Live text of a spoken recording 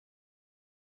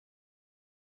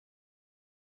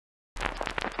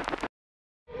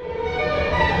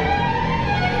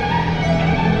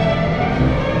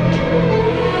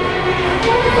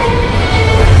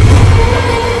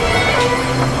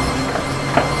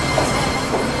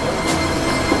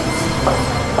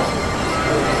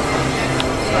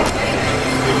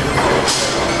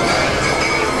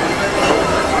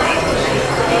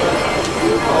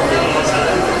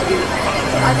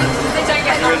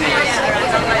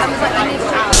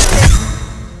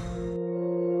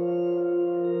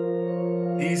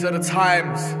These are the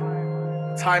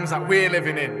times that we're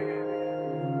living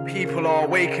in. People are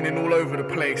awakening all over the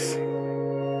place.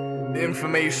 The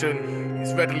information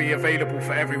is readily available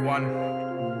for everyone.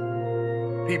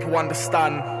 People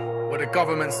understand what the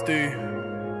governments do,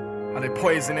 how they're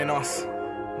poisoning us,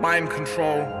 mind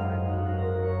control.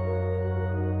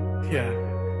 Yeah,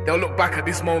 they'll look back at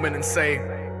this moment and say,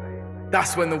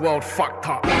 that's when the world fucked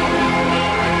up.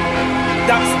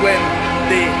 That's when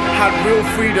they had real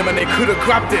freedom and they could have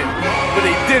grabbed it, but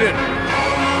they didn't.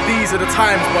 These are the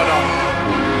times, brother.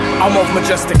 I'm of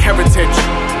majestic heritage.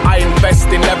 I invest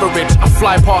in leverage. I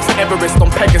fly past Everest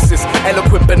on Pegasus.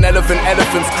 Eloquent, benevolent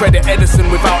elephants. Credit Edison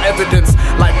without evidence.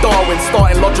 Like Darwin,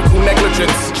 starting logical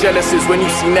negligence. Jealous is when you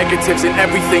see negatives in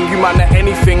everything. You man at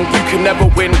anything, you can never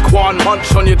win. GWARN, munch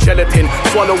on your gelatin.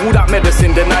 Swallow all that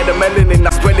medicine. Deny the melanin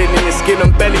that's dwelling in your skin and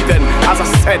belly. Then, as I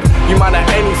said, you man at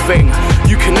anything,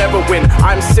 you can never win.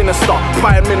 I'm sinister,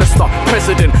 Prime Minister,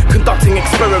 President. Conducting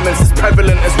experiments as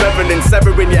prevalent as reveling.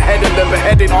 Severing your head and then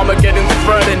beheading Armageddon's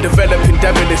third. Then developing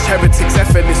devilish heretics,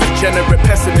 effortless, degenerate,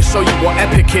 pessimists. Show you what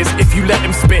epic is if you let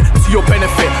them spit to your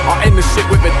benefit. I'll end the shit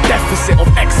with a deficit of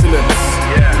excellence.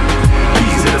 Yeah,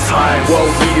 these are the times.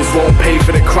 World leaders won't pay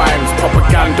for the crimes.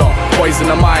 Propaganda,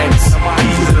 poison the minds.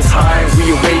 These are the times.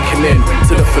 We awakening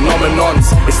to the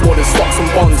phenomenons. It's more than stocks and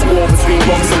bonds. War between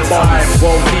rocks and bombs.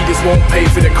 World leaders won't pay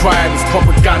for the crimes.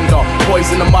 Propaganda,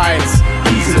 poison the minds.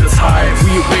 These are the times.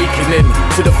 We awakening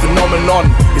to the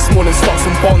phenomenon. It's more than stocks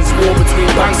and bonds. War between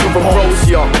banks and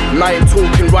ambrosia. Night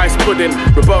talking rice pudding.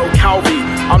 Roberto Calvi.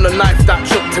 I'm the knife that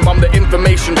choked him. I'm the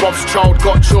information Rob's child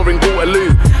got during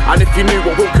Waterloo. And if you knew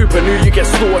what Will Cooper knew, you get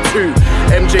slaughtered too.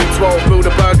 MJ12,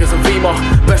 Bilderbergers and Vima.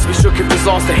 Best be shook if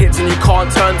disaster hits and you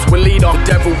can't turn to a leader.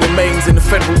 The devil remains in the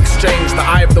Federal Exchange. The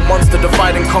eye of the monster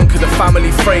divide and conquer the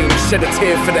family frame. Shed a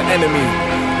tear for the enemy.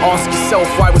 Ask yourself,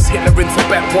 why was Hitler in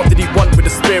Tibet? What did he want with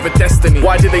the spear of destiny?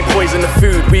 Why did they poison the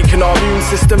food, weaken our immune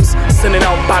systems? Sending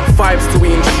out bad vibes till we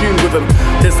in tune with them.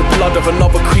 There's the blood of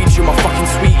another creature, my fucking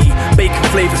sweetie. Bacon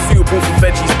flavour suitable for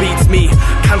veggies beats me.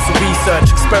 Cancer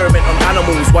research, experiment on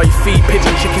animals. While you feed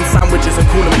pigeon chicken sandwiches and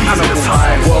call them cannibals.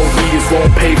 World leaders won't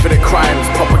pay for the crimes.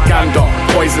 Propaganda,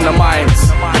 poison the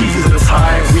minds. These are the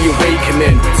times. We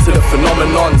awakening to the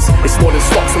phenomenons. It's more than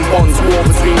stocks and bonds. War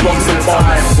between rocks and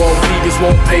bombs. World leaders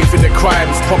won't pay for the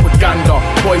crimes. Propaganda,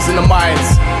 poison the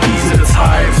minds. These are the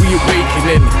times. We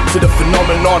awakening to the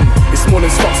phenomenon. It's more than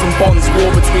stocks and bonds.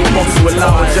 War between rocks. To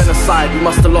allow a genocide, we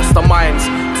must have lost our minds.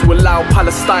 To allow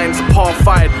Palestine's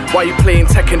apartheid. Why you playing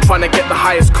Tekken trying to get the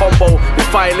highest combo? With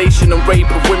violation and rape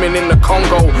of women in the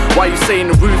Congo. Why you saying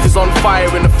the roof is on fire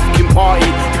in the fucking party?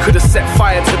 You could have set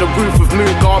fire to the roof of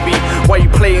Mugabe. Why you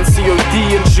playing COD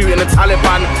and shooting the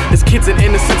Taliban? There's kids and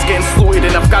innocents getting slaughtered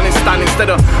in Afghanistan. Instead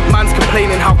of man's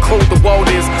complaining how cold the world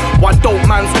is, why don't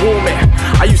man's warm it?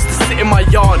 I used to sit in my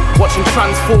yard watching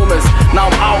Transformers. Now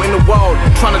I'm out in the world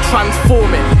trying to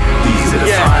transform it. These are the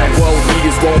times. World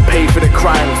leaders won't pay for the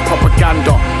crimes.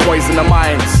 Propaganda, poison the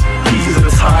minds. These are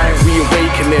the times. We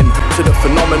awakening to the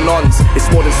phenomenons. It's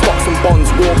more than stocks and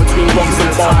bonds. War between rocks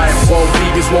and bombs. World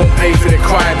leaders won't pay for the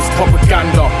crimes.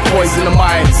 Propaganda, poison the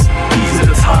minds. These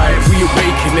are the times. We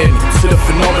awakening to the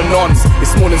phenomenons.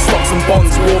 It's more than stocks and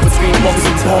bonds. War between rocks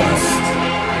and bombs.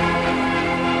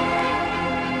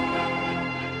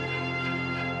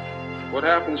 What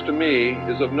happens to me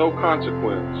is of no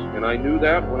consequence, and I knew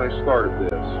that when I started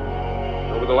this.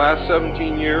 Over the last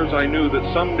 17 years, I knew that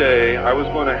someday I was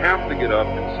going to have to get up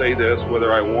and say this,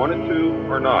 whether I wanted to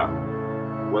or not,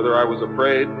 whether I was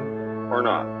afraid or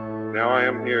not. Now I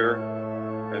am here,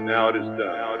 and now it is done.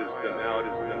 Now it is done. Now it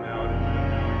is done. Now it is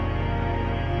done.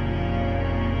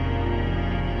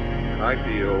 And I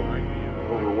feel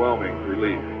overwhelming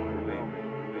relief.